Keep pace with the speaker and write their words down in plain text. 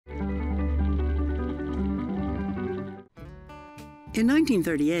In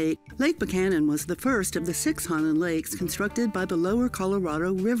 1938, Lake Buchanan was the first of the 6 Highland lakes constructed by the Lower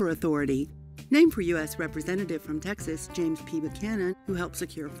Colorado River Authority. Named for U.S. Representative from Texas, James P. Buchanan, who helped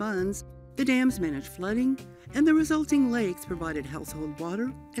secure funds, the dams managed flooding, and the resulting lakes provided household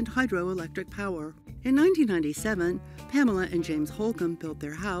water and hydroelectric power. In 1997, Pamela and James Holcomb built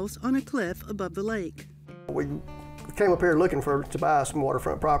their house on a cliff above the lake. We came up here looking to buy some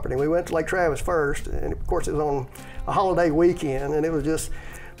waterfront property. We went to Lake Travis first, and of course it was on a holiday weekend, and it was just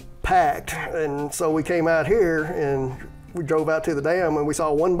packed. And so we came out here, and we drove out to the dam, and we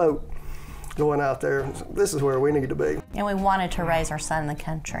saw one boat going out there. This is where we need to be. And we wanted to raise our son in the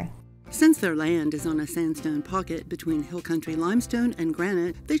country. Since their land is on a sandstone pocket between hill country limestone and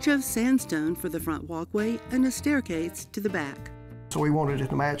granite, they chose sandstone for the front walkway and a staircase to the back. So we wanted it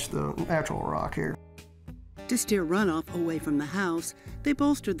to match the natural rock here. To steer runoff away from the house, they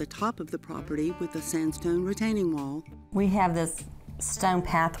bolstered the top of the property with a sandstone retaining wall. We have this stone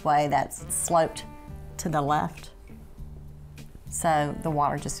pathway that's sloped to the left, so the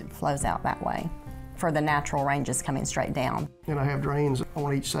water just flows out that way for the natural ranges coming straight down. And I have drains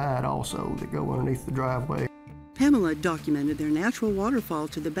on each side also that go underneath the driveway. Pamela documented their natural waterfall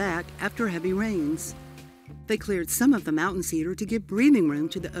to the back after heavy rains. They cleared some of the mountain cedar to give breathing room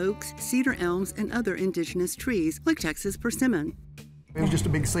to the oaks, cedar elms, and other indigenous trees like Texas persimmon. It was just a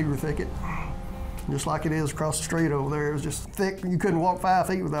big cedar thicket, just like it is across the street over there. It was just thick. You couldn't walk 5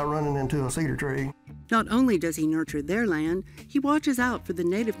 feet without running into a cedar tree. Not only does he nurture their land, he watches out for the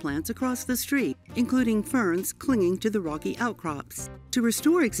native plants across the street, including ferns clinging to the rocky outcrops. To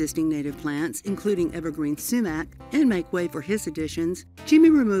restore existing native plants, including evergreen sumac, and make way for his additions, Jimmy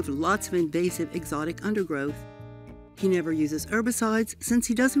removed lots of invasive exotic undergrowth. He never uses herbicides since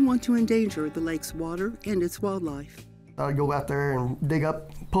he doesn't want to endanger the lake's water and its wildlife. I'd go out there and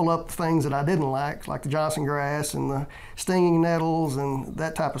pull up things that I didn't like the Johnson grass and the stinging nettles and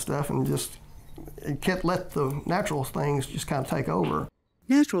that type of stuff, and just let the natural things just kind of take over.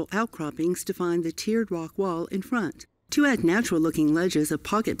 Natural outcroppings define the tiered rock wall in front. To add natural-looking ledges of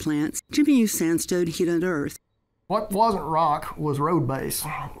pocket plants, Jimmy used sandstone heat and earth. What wasn't rock was road base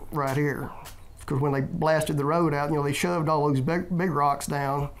right here. Because when they blasted the road out, they shoved all those big rocks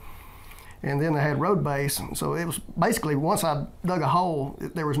down, and then they had road base. So it was basically, once I dug a hole,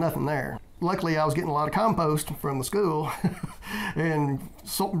 there was nothing there. Luckily, I was getting a lot of compost from the school and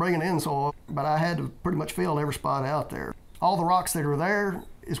bringing in soil, but I had to pretty much fill every spot out there. All the rocks that are there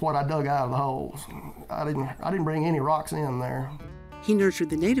is what I dug out of the holes. I didn't bring any rocks in there. He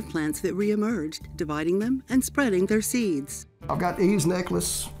nurtured the native plants that reemerged, dividing them and spreading their seeds. I've got Eve's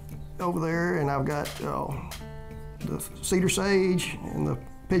necklace over there, and I've got the cedar sage and the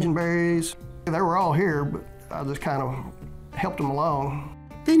pigeon berries. They were all here, but I just kind of helped them along.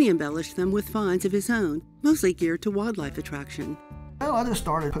 Then he embellished them with finds of his own, mostly geared to wildlife attraction. Well, I just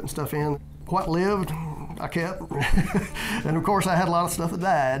started putting stuff in. What lived, I kept. And of course, I had a lot of stuff that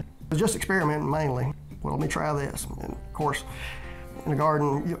died. It was just experimenting mainly. Well, let me try this. And of course, in a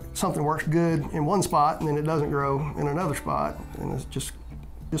garden, something works good in one spot, and then it doesn't grow in another spot. And it's just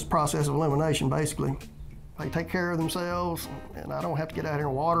process of elimination, basically. They take care of themselves, and I don't have to get out here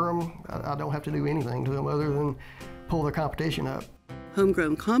and water them. I don't have to do anything to them other than pull their competition up.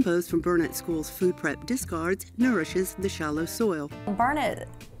 Homegrown compost from Burnet School's food prep discards nourishes the shallow soil. Burnet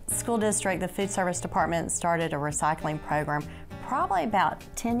School District, the food service department, started a recycling program probably about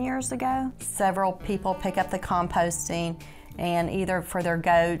 10 years ago. Several people pick up the composting, and either for their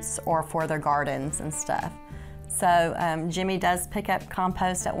goats or for their gardens and stuff. So Jimmy does pick up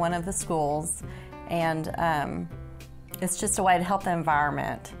compost at one of the schools, and it's just a way to help the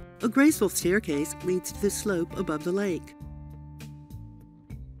environment. A graceful staircase leads to the slope above the lake.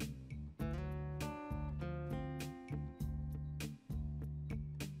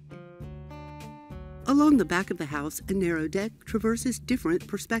 Along the back of the house, a narrow deck traverses different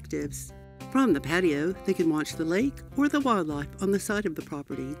perspectives. From the patio, they can watch the lake or the wildlife on the side of the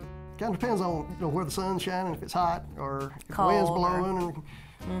property. Kind of depends on where the sun's shining, if it's hot or if the Cold wind's blowing,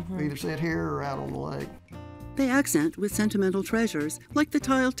 and we either sit here or out on the lake. They accent with sentimental treasures, like the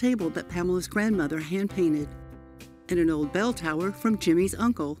tiled table that Pamela's grandmother hand-painted, and an old bell tower from Jimmy's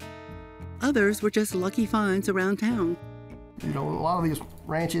uncle. Others were just lucky finds around town. A lot of these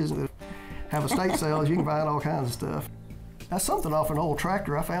ranches that have estate sales, you can find all kinds of stuff. That's something off an old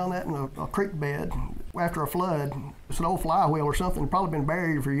tractor. I found that in a creek bed after a flood. It's an old flywheel or something, probably been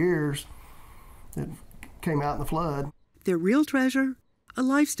buried for years. It came out in the flood. Their real treasure? A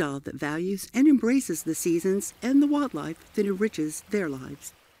lifestyle that values and embraces the seasons and the wildlife that enriches their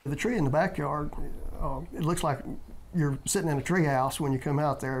lives. The tree in the backyard, it looks like you're sitting in a tree house when you come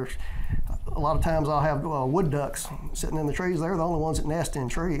out there. A lot of times I'll have wood ducks sitting in the trees. They're the only ones that nest in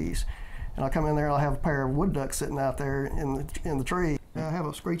trees. And I'll come in there and I'll have a pair of wood ducks sitting out there in the tree. I have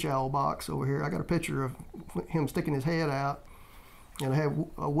a screech owl box over here. I got a picture of him sticking his head out. And I have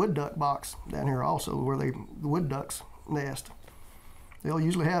a wood duck box down here also where the wood ducks nest. They'll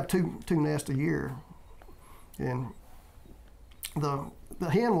usually have two nests a year. And the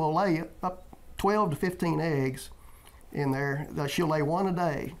hen will lay up 12 to 15 eggs in there. She'll lay one a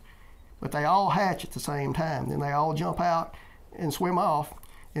day, but they all hatch at the same time. Then they all jump out and swim off.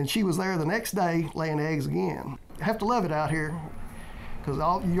 And she was there the next day laying eggs again. You have to love it out here, because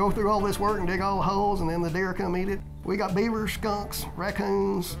you go through all this work and dig all the holes, and then the deer come eat it. We got beavers, skunks,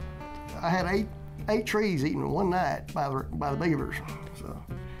 raccoons. I had eight trees eaten in one night by the beavers. So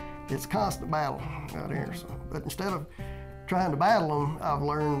it's a constant battle out here. So, but instead of trying to battle them, I've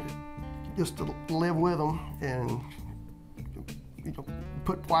learned just to live with them and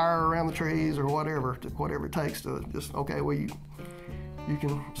put wire around the trees or whatever it takes to just, okay, well, you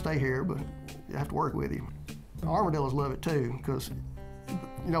can stay here, but you have to work with you. Armadillos love it too, because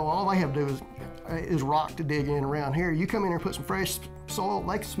all they have to do is rock to dig in around here. You come in here and put some fresh soil,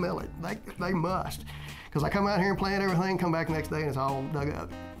 they can smell it. They must. Because I come out here and plant everything, come back the next day and it's all dug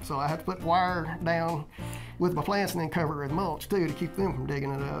up. So I have to put wire down with my plants and then cover it with mulch too to keep them from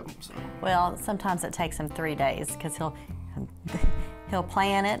digging it up. So. Well, sometimes it takes him 3 days because he'll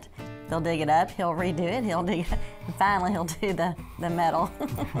plant it, they'll dig it up, he'll redo it, he'll dig it, and finally he'll do the metal.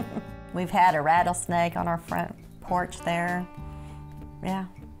 We've had a rattlesnake on our front porch there. Yeah,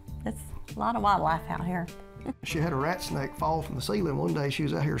 it's a lot of wildlife out here. She had a rat snake fall from the ceiling one day. She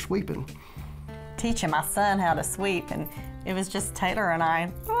was out here sweeping. Teaching my son how to sweep, and it was just Taylor and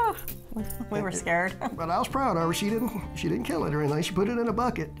I. Oh, we were scared. But I was proud of her. She didn't kill it or anything. She put it in a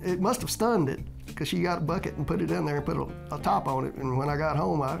bucket. It must have stunned it, because she got a bucket and put it in there and put a top on it. And when I got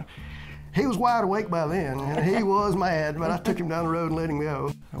home, he was wide awake by then, and he was mad, but I took him down the road and let him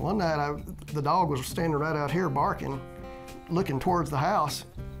go. And one night, the dog was standing right out here barking, looking towards the house.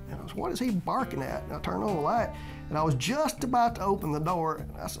 And I was, what is he barking at? And I turned on the light, and I was just about to open the door.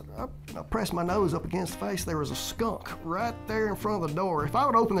 And I said, I pressed my nose up against the face. There was a skunk right there in front of the door. If I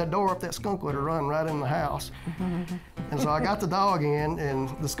would open that door up, that skunk would have run right in the house. And so I got the dog in, and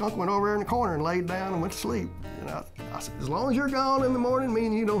the skunk went over in the corner and laid down and went to sleep. And I said, as long as you're gone in the morning, me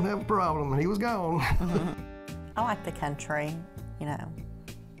and you don't have a problem. And he was gone. I like the country,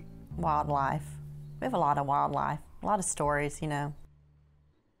 wildlife. We have a lot of wildlife, a lot of stories,